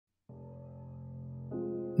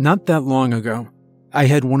Not that long ago, I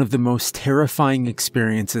had one of the most terrifying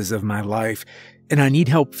experiences of my life, and I need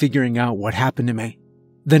help figuring out what happened to me.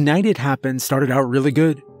 The night it happened started out really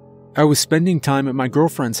good. I was spending time at my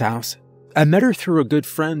girlfriend's house. I met her through a good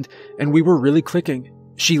friend, and we were really clicking.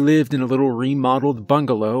 She lived in a little remodeled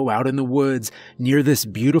bungalow out in the woods near this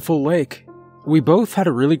beautiful lake. We both had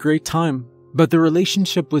a really great time, but the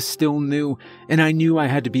relationship was still new, and I knew I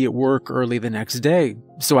had to be at work early the next day,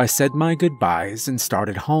 so I said my goodbyes and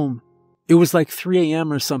started home. It was like 3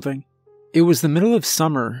 a.m. or something. It was the middle of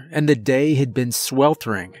summer, and the day had been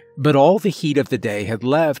sweltering, but all the heat of the day had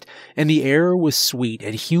left, and the air was sweet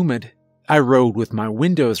and humid. I rode with my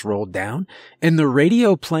windows rolled down, and the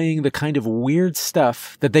radio playing the kind of weird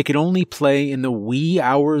stuff that they could only play in the wee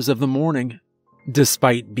hours of the morning.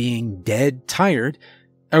 Despite being dead tired,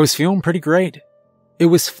 I was feeling pretty great. It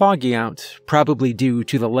was foggy out, probably due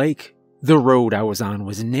to the lake. The road I was on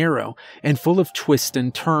was narrow and full of twists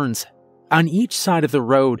and turns. On each side of the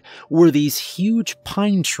road were these huge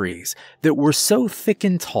pine trees that were so thick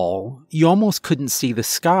and tall, you almost couldn't see the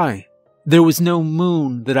sky. There was no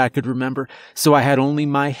moon that I could remember, so I had only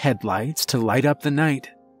my headlights to light up the night.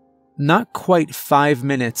 Not quite 5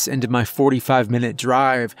 minutes into my 45-minute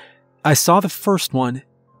drive, I saw the first one.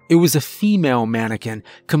 It was a female mannequin,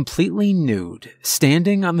 completely nude,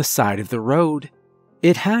 standing on the side of the road.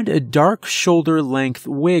 It had a dark shoulder-length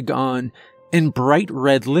wig on and bright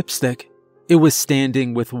red lipstick. It was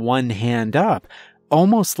standing with one hand up,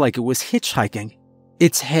 almost like it was hitchhiking.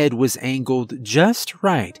 Its head was angled just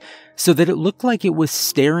right so that it looked like it was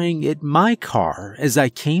staring at my car as I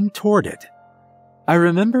came toward it. I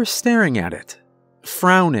remember staring at it,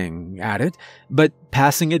 frowning at it, but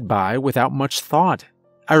passing it by without much thought.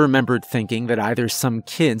 I remembered thinking that either some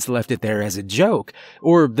kids left it there as a joke,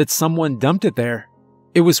 or that someone dumped it there.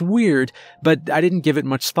 It was weird, but I didn't give it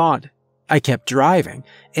much thought. I kept driving,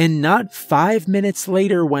 and not 5 minutes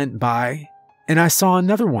later went by, and I saw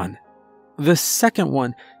another one. The second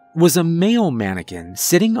one was a male mannequin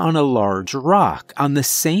sitting on a large rock on the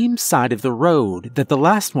same side of the road that the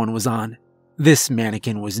last one was on. This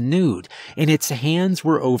mannequin was nude, and its hands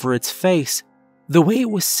were over its face. The way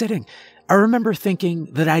it was sitting, I remember thinking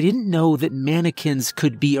that I didn't know that mannequins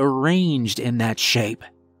could be arranged in that shape.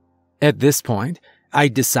 At this point, I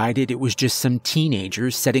decided it was just some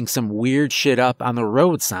teenagers setting some weird shit up on the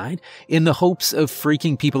roadside in the hopes of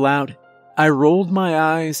freaking people out. I rolled my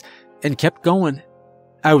eyes and kept going.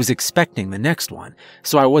 I was expecting the next one,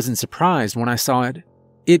 so I wasn't surprised when I saw it.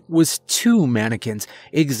 It was 2 mannequins,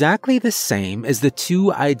 exactly the same as the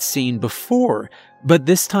 2 I'd seen before, but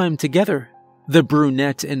this time together. The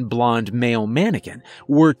brunette and blonde male mannequin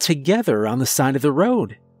were together on the side of the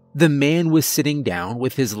road. The man was sitting down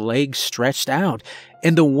with his legs stretched out,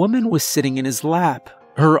 and the woman was sitting in his lap,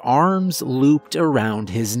 her arms looped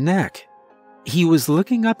around his neck. He was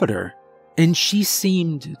looking up at her, and she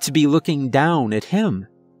seemed to be looking down at him.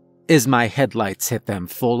 As my headlights hit them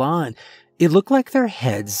full on, it looked like their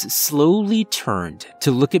heads slowly turned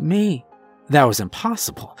to look at me. That was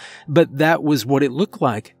impossible, but that was what it looked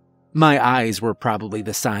like. My eyes were probably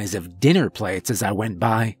the size of dinner plates as I went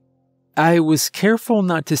by. I was careful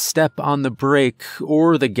not to step on the brake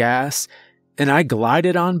or the gas, and I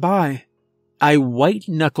glided on by. I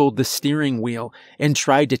white-knuckled the steering wheel and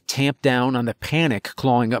tried to tamp down on the panic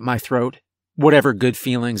clawing up my throat. Whatever good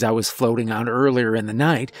feelings I was floating on earlier in the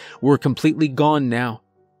night were completely gone now.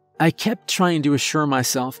 I kept trying to assure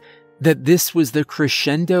myself that this was the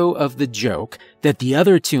crescendo of the joke that the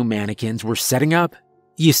other 2 mannequins were setting up.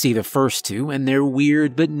 You see the first 2, and they're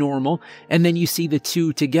weird but normal, and then you see the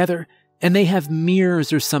 2 together, and they have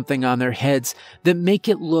mirrors or something on their heads that make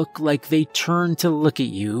it look like they turn to look at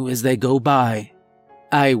you as they go by.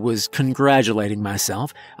 I was congratulating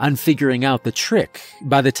myself on figuring out the trick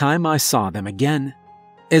by the time I saw them again.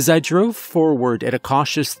 As I drove forward at a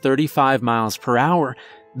cautious 35 miles per hour,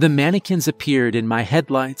 the mannequins appeared in my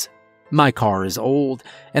headlights. My car is old,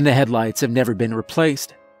 and the headlights have never been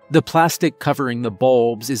replaced. The plastic covering the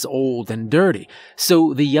bulbs is old and dirty,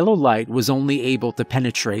 so the yellow light was only able to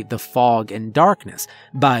penetrate the fog and darkness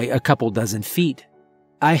by a couple dozen feet.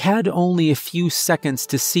 I had only a few seconds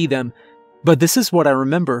to see them, but this is what I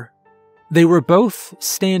remember. They were both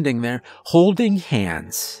standing there, holding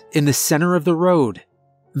hands in the center of the road.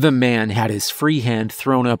 The man had his free hand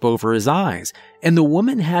thrown up over his eyes, and the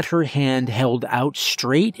woman had her hand held out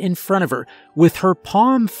straight in front of her, with her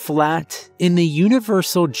palm flat in the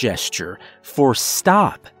universal gesture for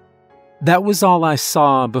stop. That was all I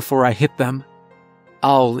saw before I hit them.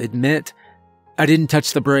 I'll admit, I didn't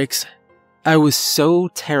touch the brakes. I was so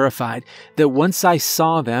terrified that once I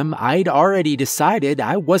saw them, I'd already decided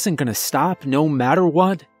I wasn't going to stop no matter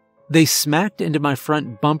what. They smacked into my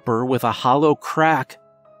front bumper with a hollow crack.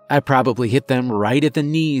 I probably hit them right at the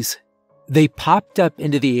knees. They popped up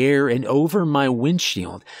into the air and over my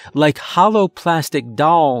windshield like hollow plastic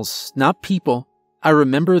dolls, not people. I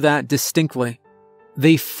remember that distinctly.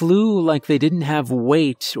 They flew like they didn't have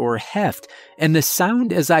weight or heft, and the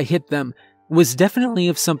sound as I hit them was definitely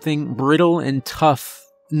of something brittle and tough,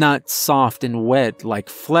 not soft and wet like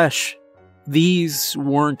flesh. These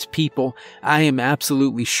weren't people. I am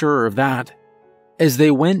absolutely sure of that. As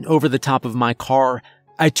they went over the top of my car,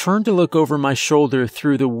 I turned to look over my shoulder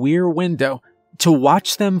through the rear window to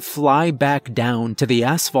watch them fly back down to the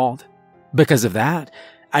asphalt. Because of that,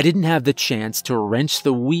 I didn't have the chance to wrench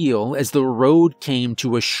the wheel as the road came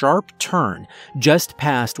to a sharp turn just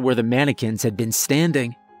past where the mannequins had been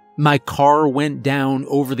standing. My car went down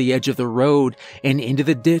over the edge of the road and into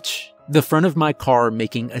the ditch, the front of my car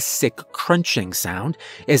making a sick crunching sound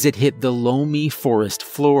as it hit the loamy forest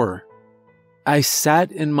floor. I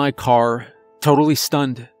sat in my car, totally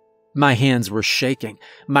stunned. My hands were shaking,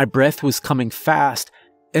 my breath was coming fast,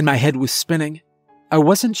 and my head was spinning. I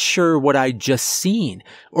wasn't sure what I'd just seen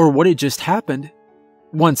or what had just happened.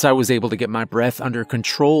 Once I was able to get my breath under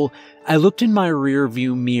control, I looked in my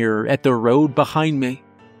rearview mirror at the road behind me.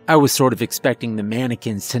 I was sort of expecting the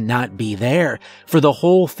mannequins to not be there, for the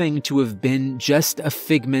whole thing to have been just a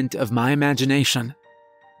figment of my imagination.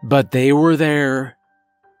 But they were there,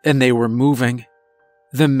 and they were moving.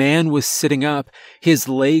 The man was sitting up, his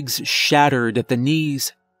legs shattered at the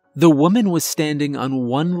knees. The woman was standing on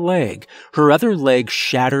one leg, her other leg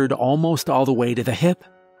shattered almost all the way to the hip.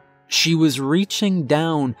 She was reaching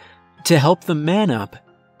down to help the man up.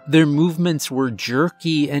 Their movements were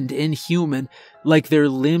jerky and inhuman, like their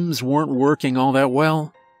limbs weren't working all that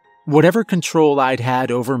well. Whatever control I'd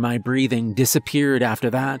had over my breathing disappeared after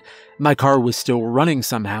that. My car was still running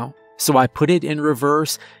somehow, so I put it in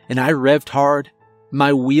reverse and I revved hard.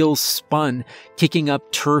 My wheels spun, kicking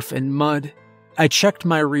up turf and mud. I checked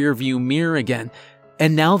my rearview mirror again,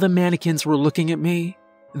 and now the mannequins were looking at me,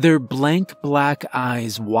 their blank black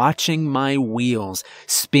eyes watching my wheels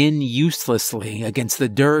spin uselessly against the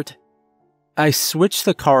dirt. I switched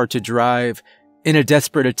the car to drive in a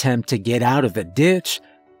desperate attempt to get out of the ditch,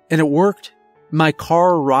 and it worked. My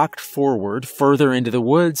car rocked forward further into the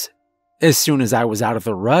woods. As soon as I was out of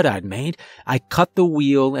the rut I'd made, I cut the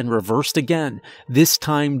wheel and reversed again, this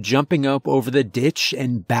time jumping up over the ditch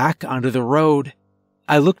and back onto the road.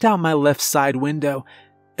 I looked out my left side window,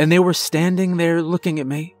 and they were standing there looking at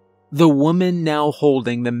me, the woman now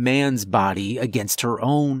holding the man's body against her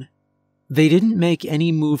own. They didn't make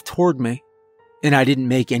any move toward me, and I didn't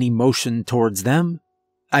make any motion towards them.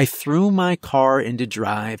 I threw my car into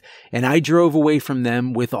drive, and I drove away from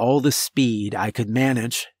them with all the speed I could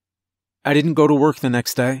manage. I didn't go to work the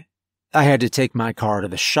next day. I had to take my car to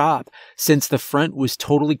the shop since the front was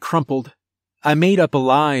totally crumpled. I made up a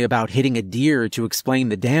lie about hitting a deer to explain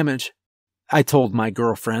the damage. I told my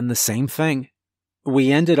girlfriend the same thing.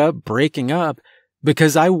 We ended up breaking up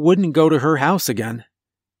because I wouldn't go to her house again.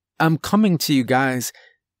 I'm coming to you guys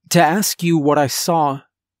to ask you what I saw.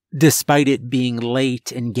 Despite it being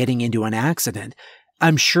late and getting into an accident,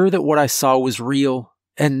 I'm sure that what I saw was real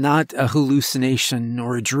and not a hallucination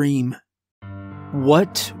or a dream.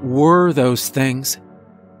 What were those things?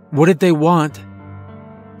 What did they want?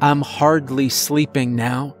 I'm hardly sleeping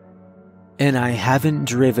now, and I haven't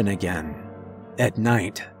driven again at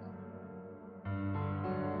night.